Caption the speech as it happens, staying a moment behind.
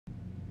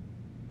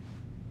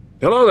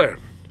Hello there.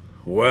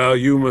 Well,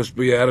 you must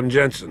be Adam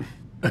Jensen.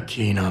 A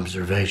keen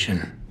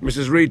observation.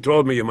 Mrs. Reed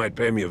told me you might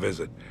pay me a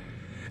visit.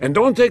 And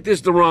don't take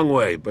this the wrong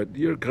way, but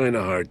you're kind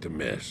of hard to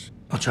miss.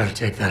 I'll try to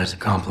take that as a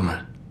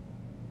compliment.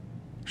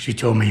 She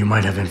told me you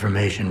might have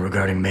information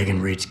regarding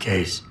Megan Reed's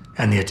case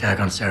and the attack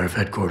on Seraph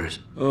headquarters.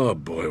 Oh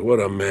boy, what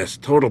a mess.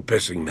 Total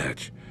pissing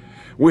match.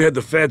 We had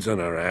the feds on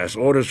our ass,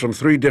 orders from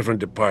 3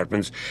 different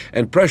departments,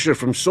 and pressure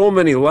from so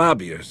many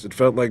lobbyists it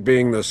felt like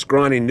being the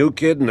scrawny new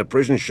kid in a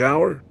prison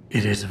shower.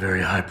 It is a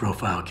very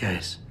high-profile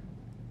case.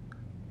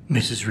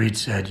 Mrs. Reed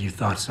said you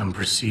thought some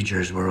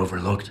procedures were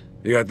overlooked.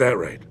 You got that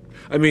right.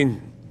 I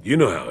mean, you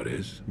know how it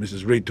is.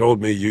 Mrs. Reed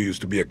told me you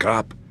used to be a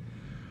cop.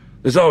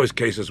 There's always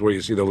cases where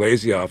you see the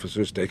lazy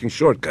officers taking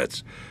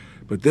shortcuts.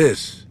 But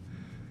this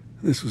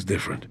was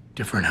different.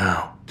 Different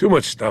how? Too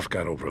much stuff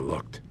got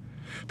overlooked.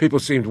 People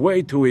seemed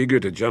way too eager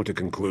to jump to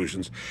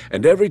conclusions,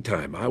 and every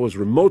time I was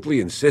remotely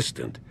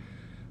insistent,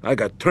 I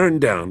got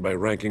turned down by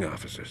ranking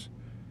officers.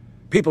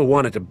 People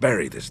wanted to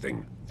bury this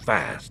thing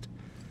fast.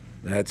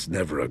 That's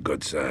never a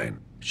good sign.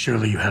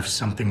 Surely you have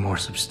something more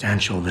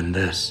substantial than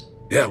this.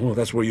 Yeah, well,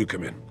 that's where you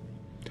come in.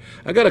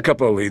 I got a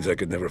couple of leads I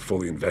could never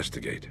fully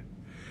investigate.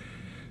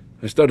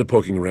 I started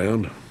poking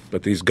around,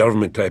 but these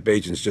government-type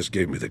agents just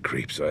gave me the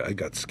creeps. I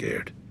got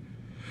scared.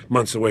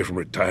 Months away from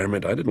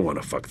retirement, I didn't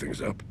want to fuck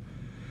things up.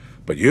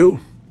 But you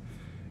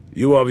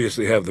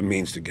obviously have the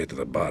means to get to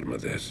the bottom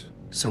of this.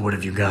 So what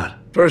have you got?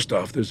 First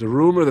off, there's a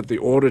rumor that the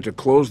order to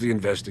close the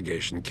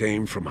investigation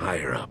came from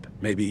higher up,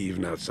 maybe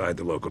even outside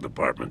the local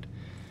department.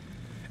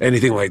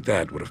 Anything like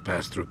that would have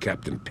passed through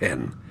Captain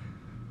Penn.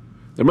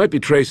 There might be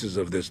traces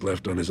of this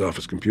left on his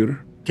office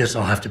computer. Guess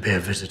I'll have to pay a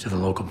visit to the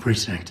local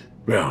precinct.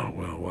 Well,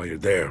 while you're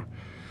there,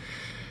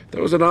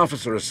 there was an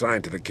officer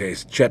assigned to the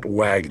case, Chet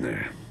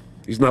Wagner.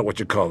 He's not what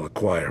you call a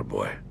choir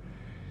boy.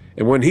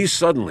 And when he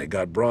suddenly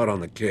got brought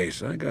on the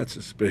case, I got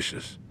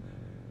suspicious.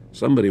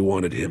 Somebody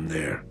wanted him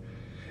there.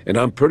 And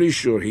I'm pretty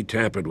sure he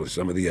tampered with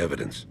some of the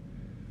evidence.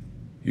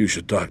 You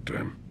should talk to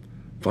him.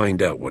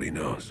 Find out what he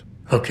knows.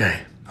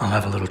 Okay, I'll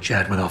have a little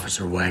chat with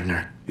Officer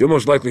Wagner. You'll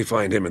most likely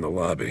find him in the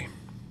lobby.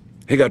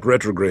 He got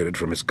retrograded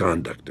from his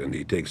conduct, and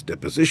he takes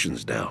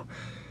depositions now.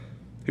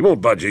 He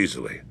won't budge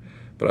easily,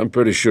 but I'm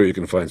pretty sure you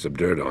can find some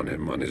dirt on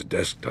him on his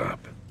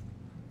desktop.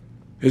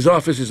 His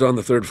office is on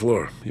the 3rd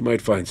floor. You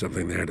might find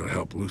something there to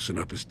help loosen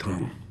up his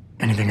tongue.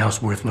 Anything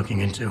else worth looking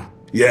into?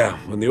 Yeah,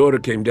 when the order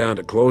came down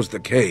to close the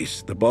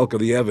case, the bulk of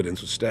the evidence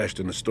was stashed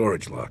in a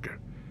storage locker.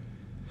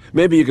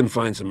 Maybe you can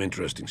find some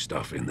interesting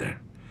stuff in there.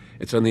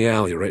 It's on the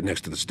alley right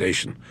next to the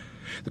station.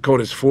 The code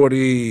is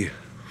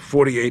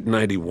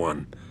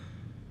 4891.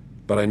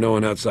 But I know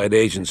an outside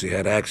agency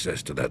had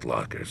access to that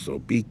locker, so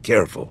be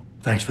careful.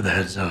 Thanks for the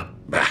heads up.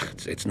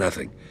 It's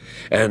nothing.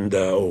 And,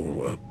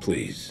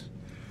 please,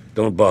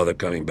 don't bother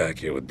coming back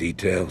here with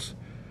details.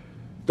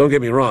 Don't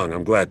get me wrong,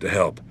 I'm glad to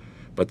help.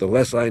 But the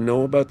less I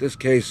know about this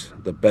case,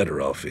 the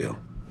better I'll feel.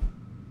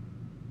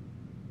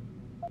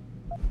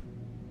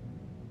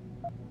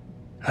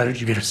 How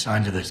did you get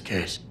assigned to this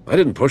case? I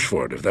didn't push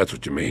for it, if that's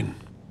what you mean.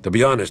 To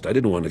be honest, I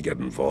didn't want to get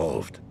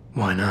involved.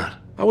 Why not?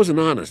 I was an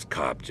honest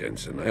cop,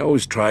 Jensen. I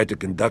always tried to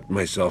conduct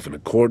myself in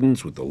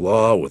accordance with the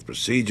law, with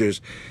procedures,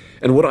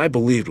 and what I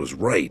believed was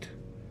right.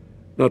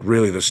 Not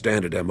really the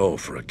standard MO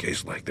for a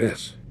case like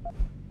this.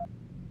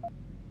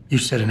 You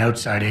said an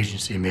outside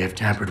agency may have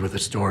tampered with the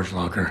storage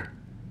locker.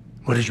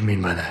 What did you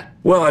mean by that?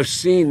 Well, I've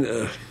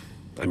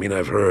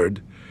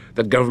heard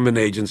that government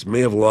agents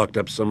may have locked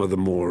up some of the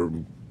more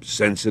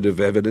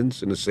sensitive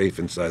evidence in a safe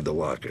inside the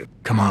locker.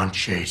 Come on,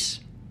 Chase.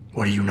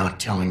 What are you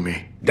not telling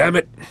me? Damn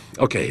it!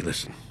 Okay,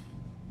 listen.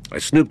 I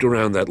snooped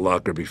around that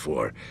locker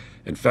before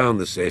and found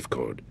the safe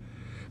code.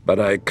 But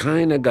I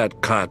kinda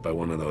got caught by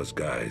one of those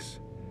guys.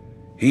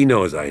 He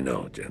knows I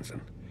know,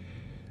 Jensen.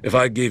 If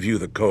I give you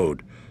the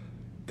code,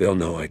 they'll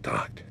know I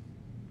talked.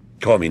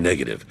 Call me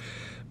negative,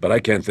 but I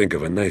can't think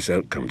of a nice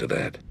outcome to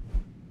that.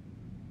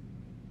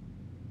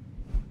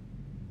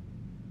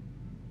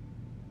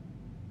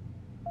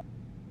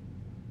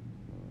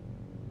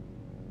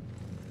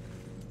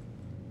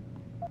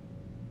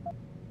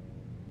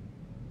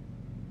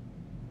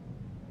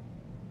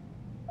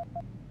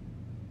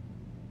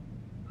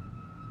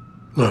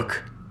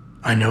 Look,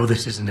 I know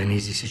this isn't an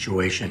easy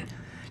situation.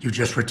 You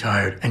just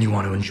retired and you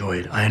want to enjoy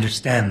it. I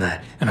understand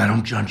that, and I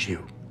don't judge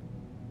you.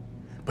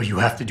 But you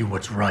have to do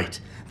what's right.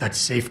 That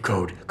safe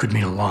code could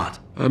mean a lot.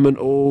 I'm an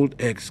old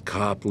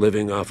ex-cop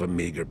living off a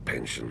meager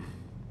pension,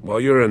 while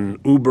you're an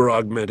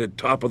uber-augmented,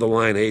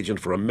 top-of-the-line agent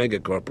for a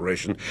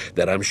mega-corporation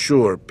that I'm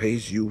sure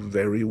pays you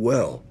very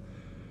well.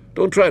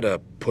 Don't try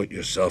to put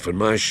yourself in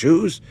my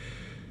shoes.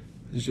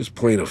 It's just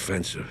plain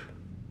offensive.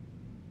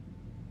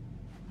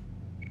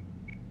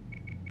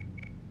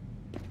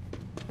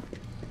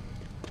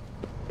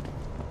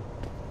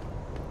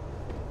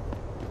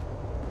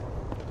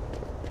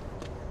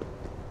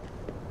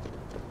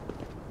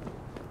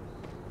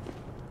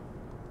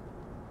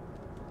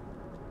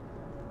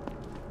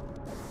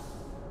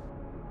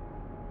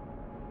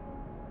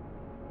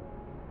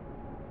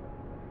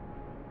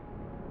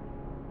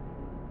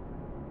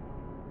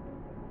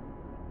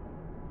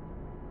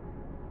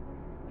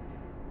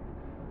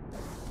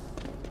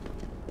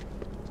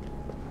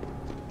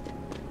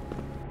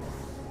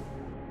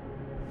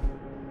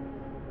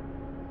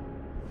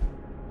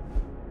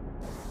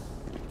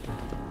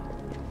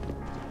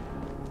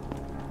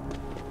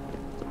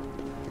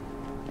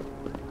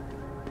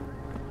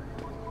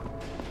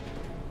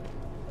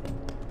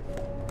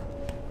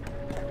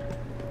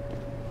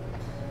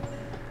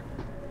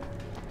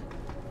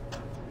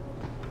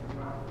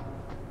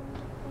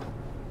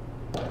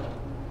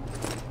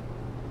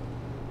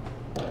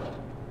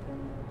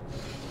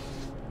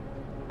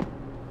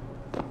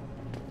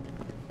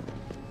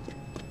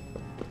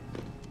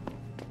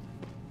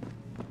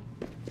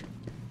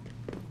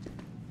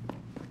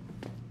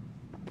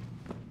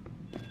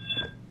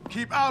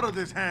 Keep out of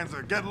this,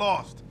 Hanser. Get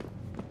lost.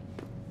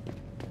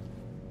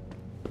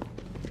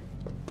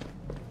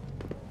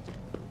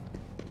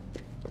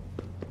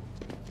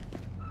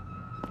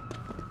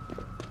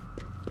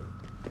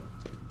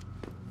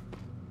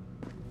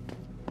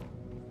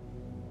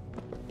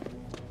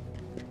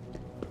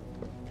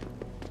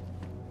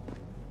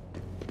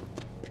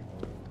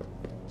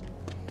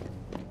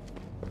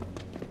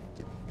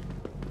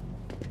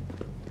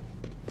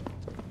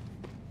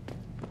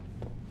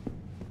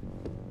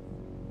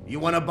 You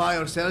want to buy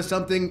or sell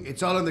something?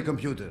 It's all on the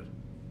computer.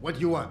 What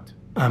do you want?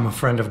 I'm a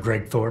friend of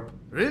Greg Thorpe.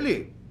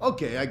 Really?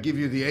 Okay, I give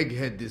you the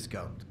egghead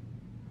discount.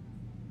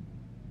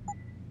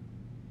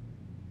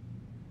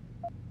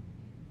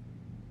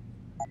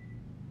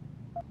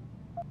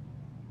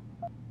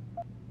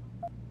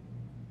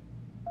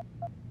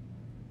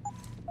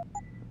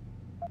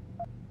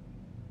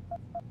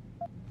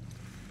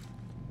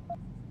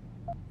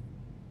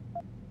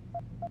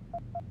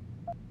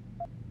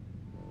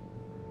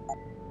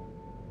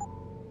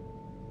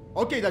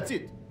 Okay, that's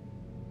it.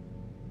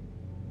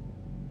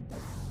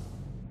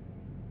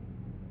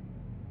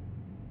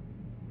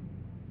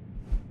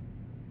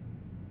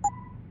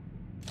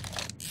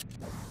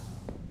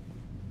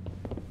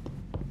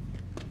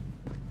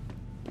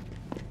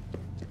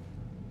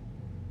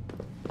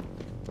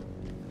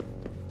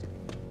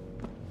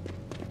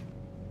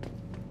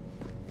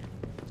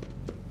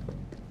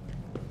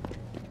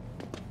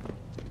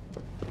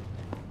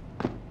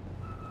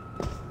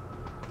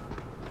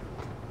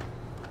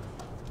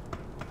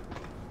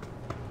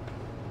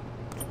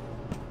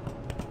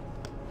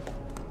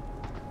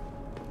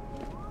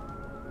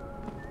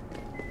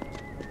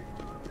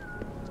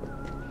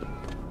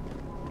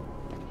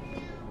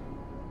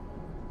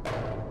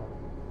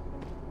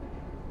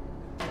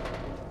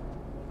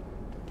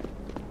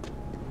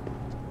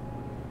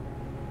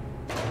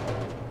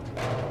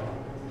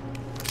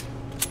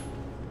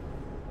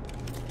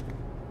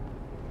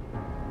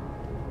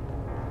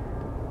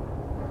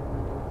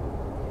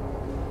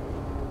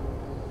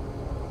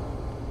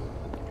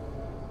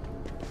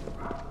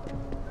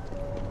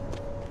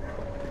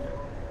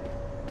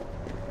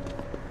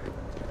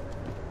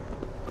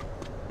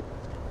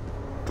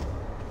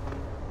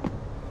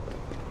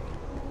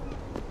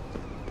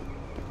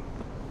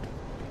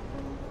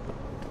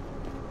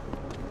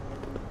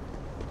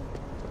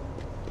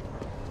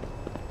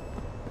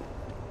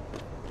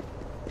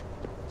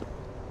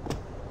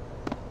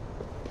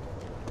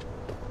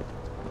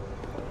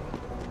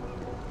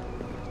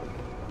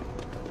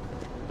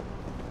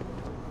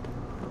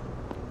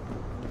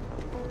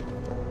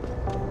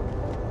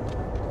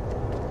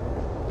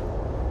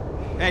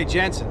 Hey,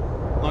 Jensen.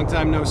 Long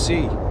time no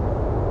see.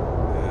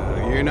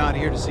 You're not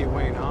here to see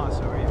Wayne Haas,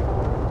 are you?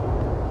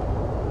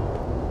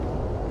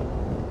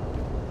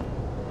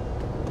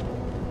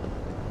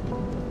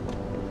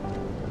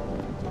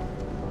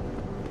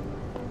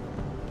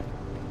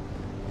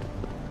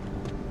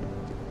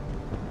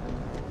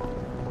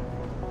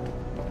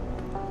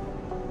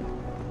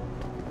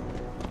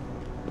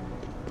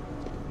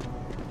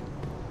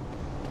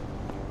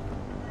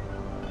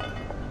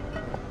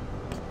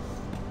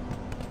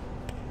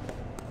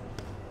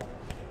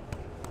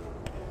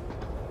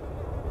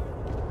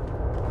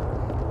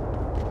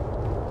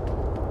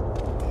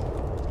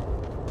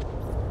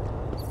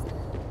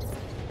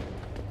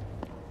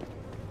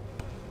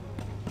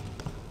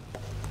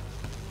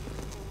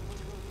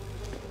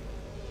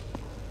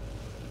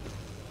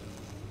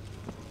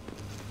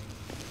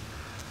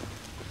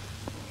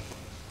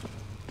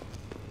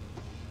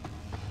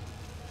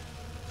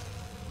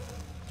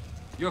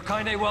 You're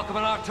kinda welcome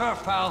on our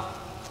turf, pal.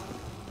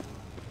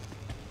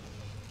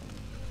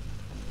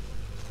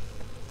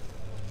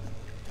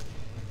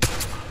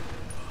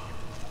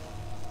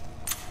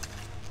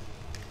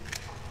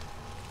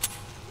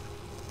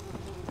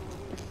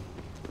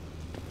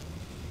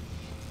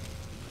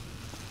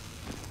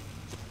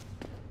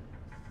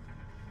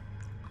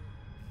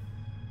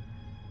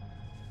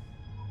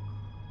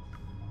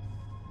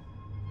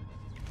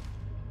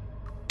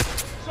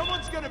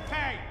 Someone's gonna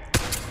pay!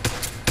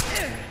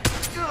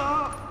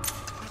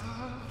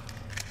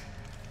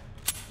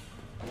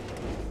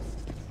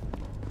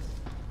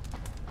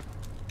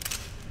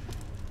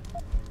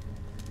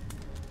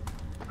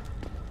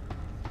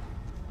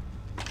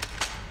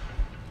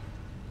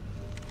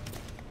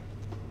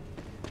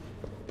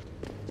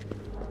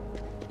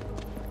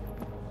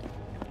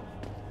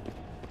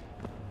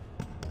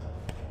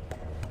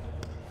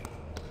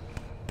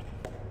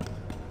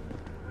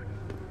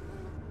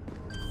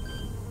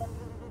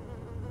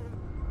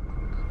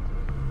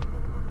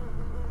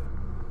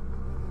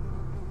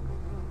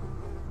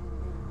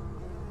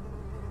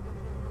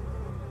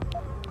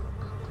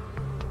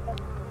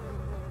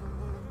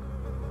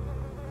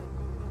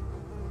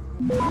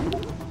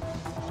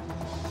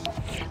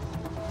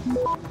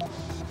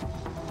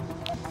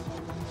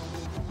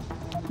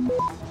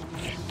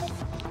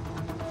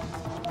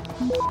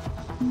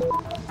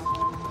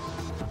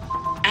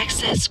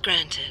 Access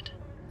granted.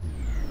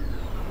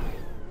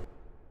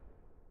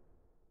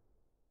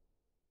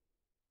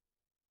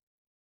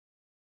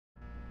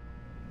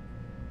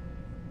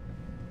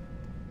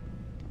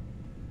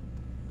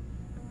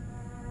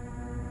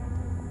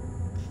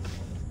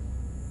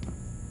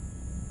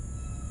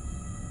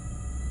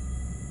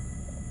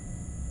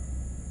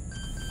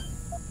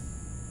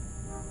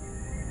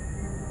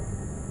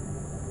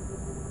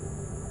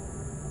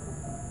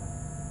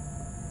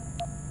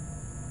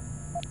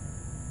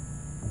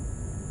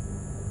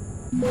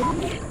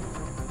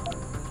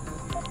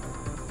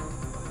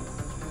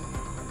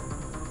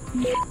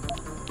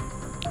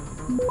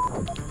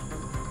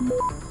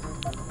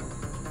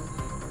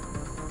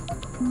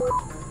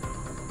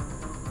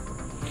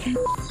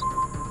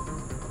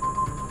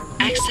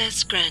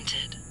 Access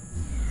granted.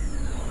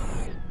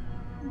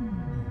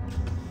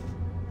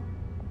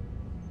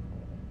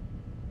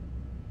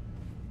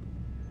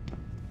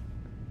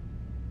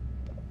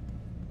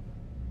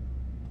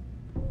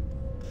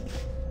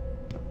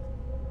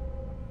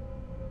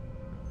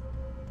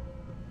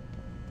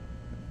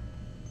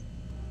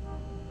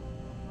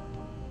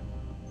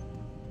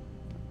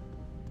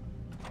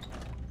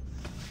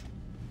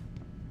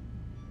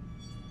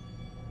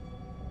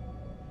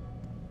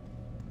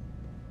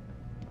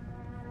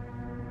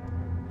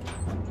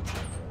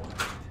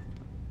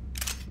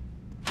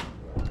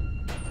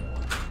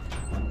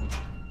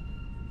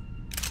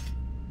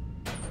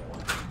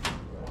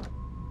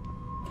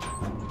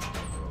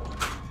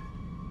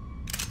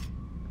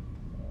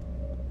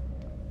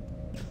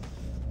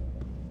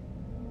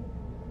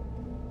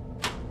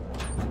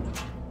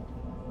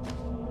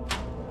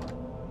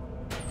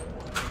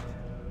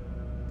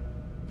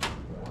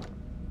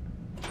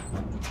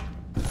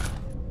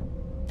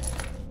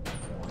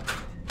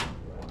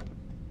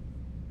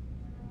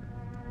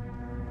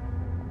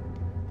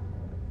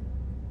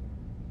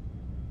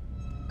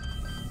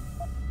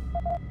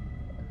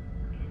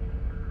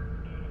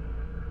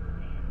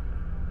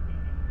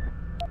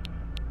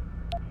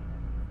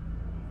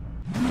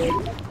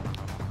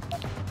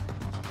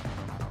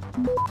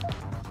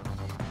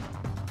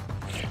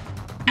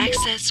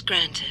 Access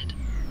granted.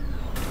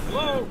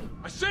 Hello?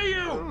 I see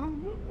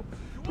you!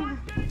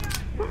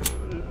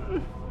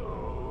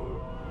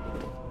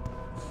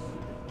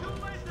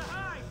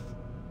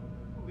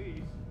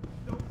 Please,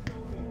 don't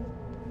kill me.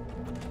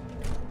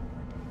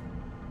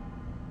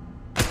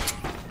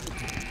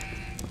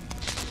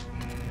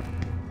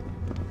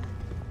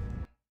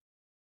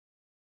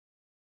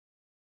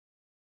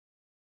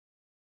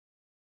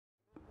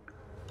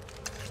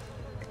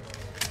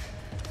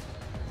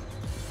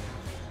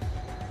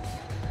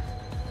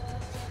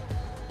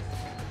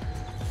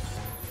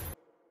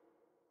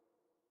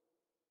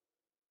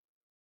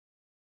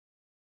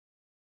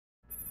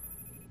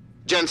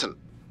 Jensen,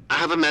 I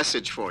have a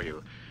message for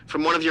you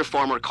from one of your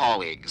former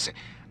colleagues,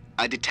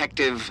 a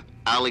Detective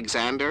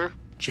Alexander.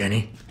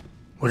 Jenny?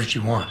 What did she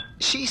want?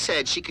 She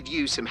said she could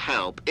use some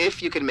help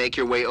if you can make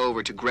your way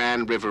over to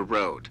Grand River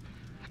Road.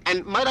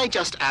 And might I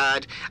just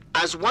add,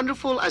 as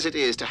wonderful as it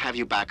is to have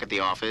you back at the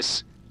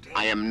office,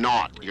 I am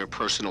not your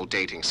personal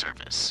dating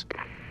service.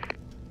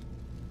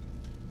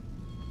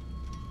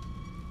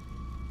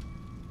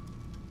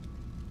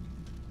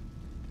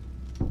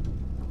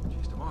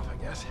 Chased him off, I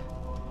guess.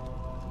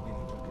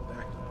 Meaning to get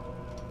back to him.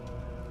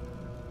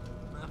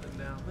 Nothing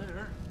down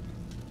there.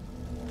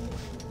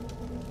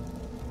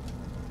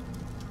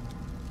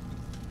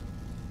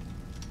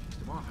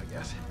 Chased him off, I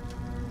guess.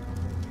 Meaning to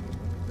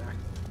get back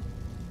to him.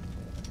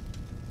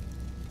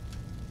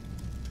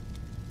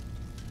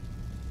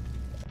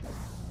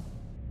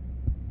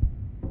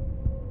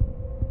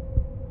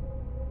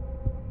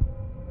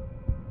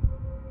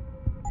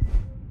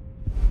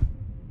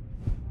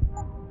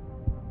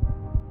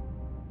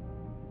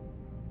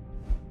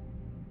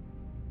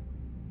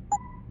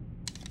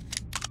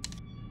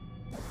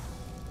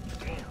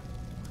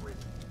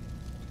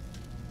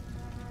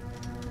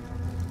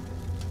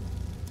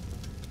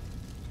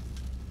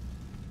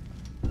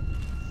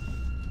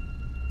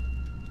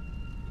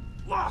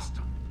 Lost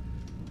him.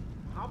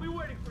 I'll be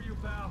waiting for you,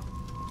 pal.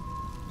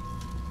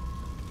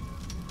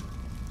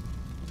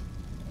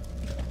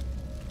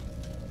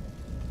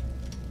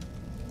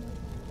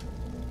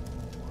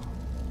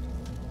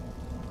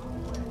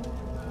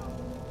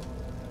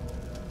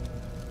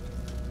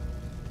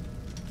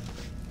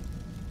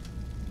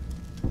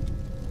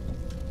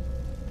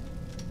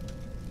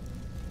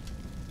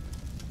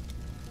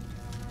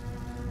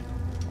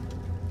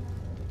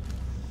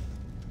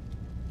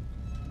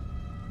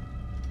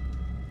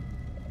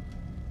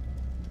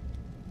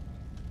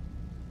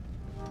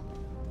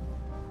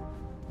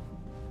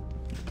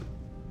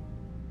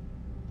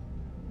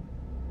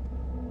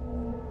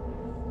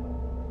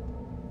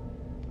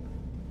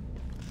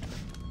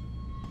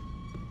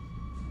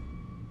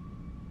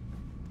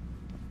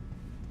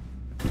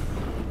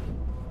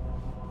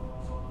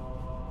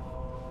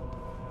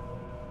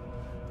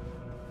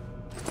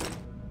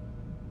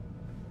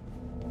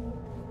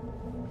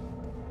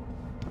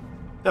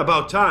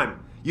 About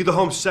time. You the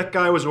home sec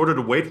guy I was ordered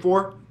to wait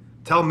for?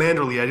 Tell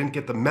Manderley I didn't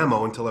get the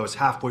memo until I was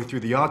halfway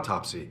through the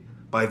autopsy.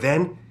 By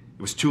then,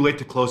 it was too late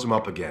to close him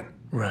up again.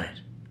 Right.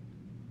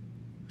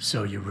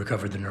 So you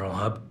recovered the neural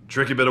hub?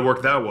 Tricky bit of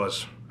work that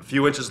was. A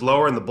few inches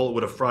lower and the bullet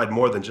would have fried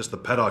more than just the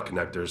pedal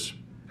connectors.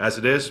 As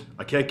it is,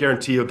 I can't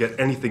guarantee you'll get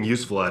anything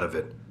useful out of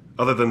it,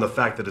 other than the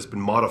fact that it's been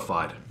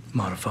modified.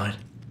 Modified?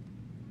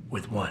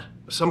 With what?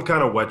 Some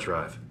kind of wet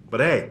drive.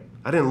 But hey,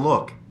 I didn't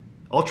look.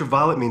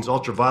 Ultraviolet means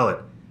ultraviolet,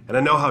 and I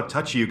know how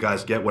touchy you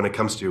guys get when it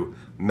comes to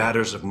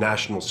matters of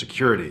national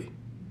security.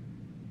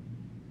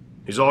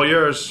 He's all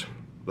yours.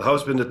 The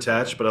house been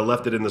detached, but I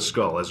left it in the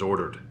skull, as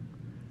ordered.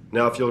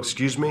 Now, if you'll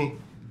excuse me,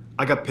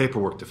 I got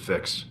paperwork to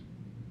fix.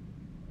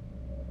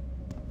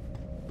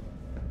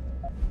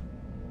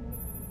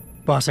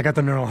 Boss, I got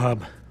the neural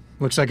hub.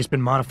 Looks like it's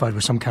been modified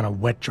with some kind of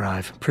wet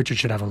drive. Pritchard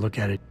should have a look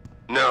at it.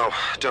 No,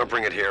 don't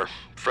bring it here.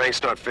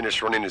 Frank's not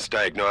finished running his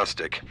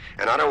diagnostic,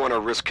 and I don't want to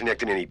risk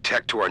connecting any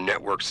tech to our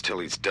networks till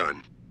he's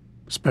done.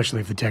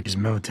 Especially if the tech is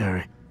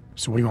military.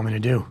 So what do you want me to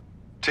do?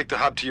 Take the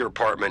hub to your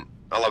apartment.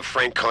 I'll have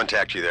Frank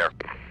contact you there.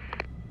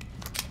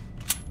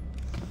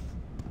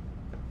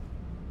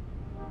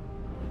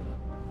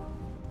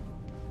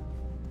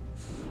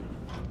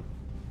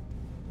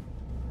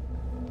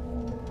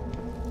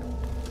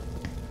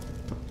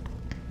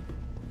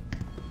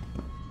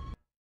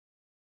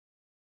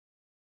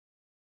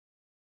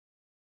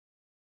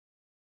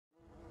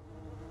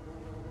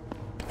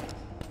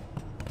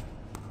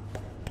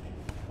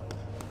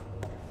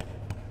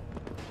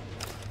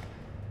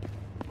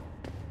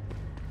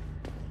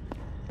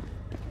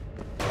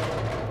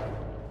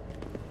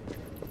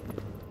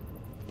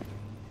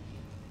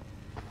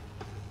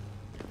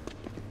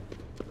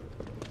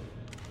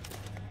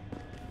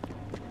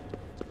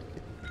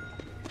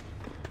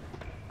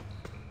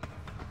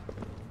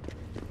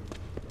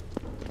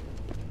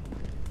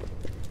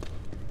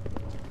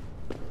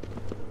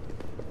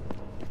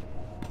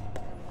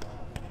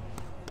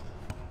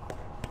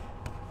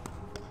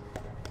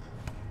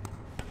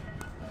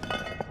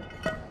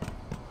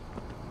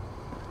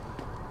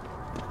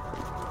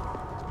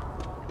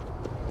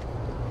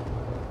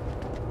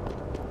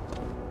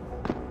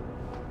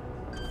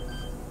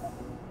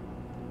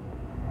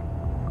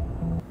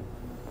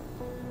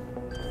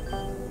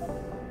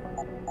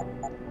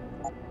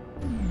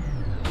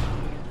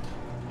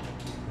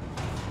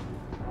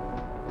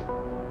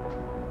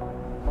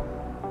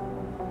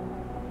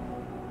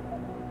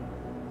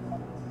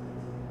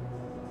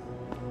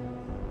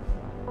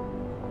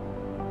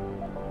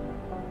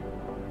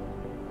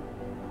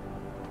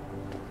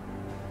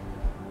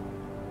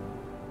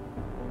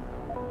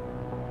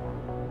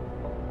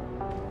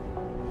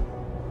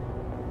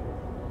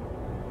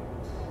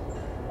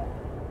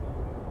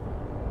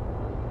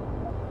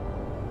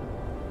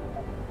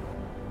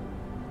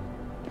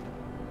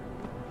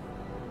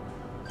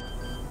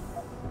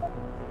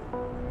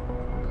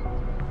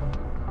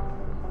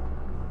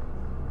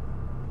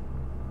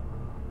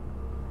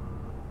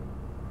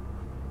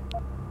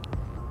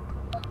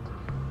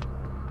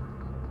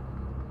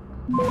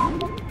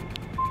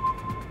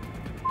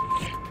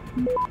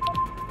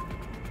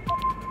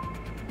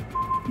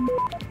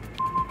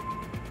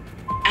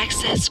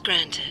 Access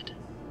granted.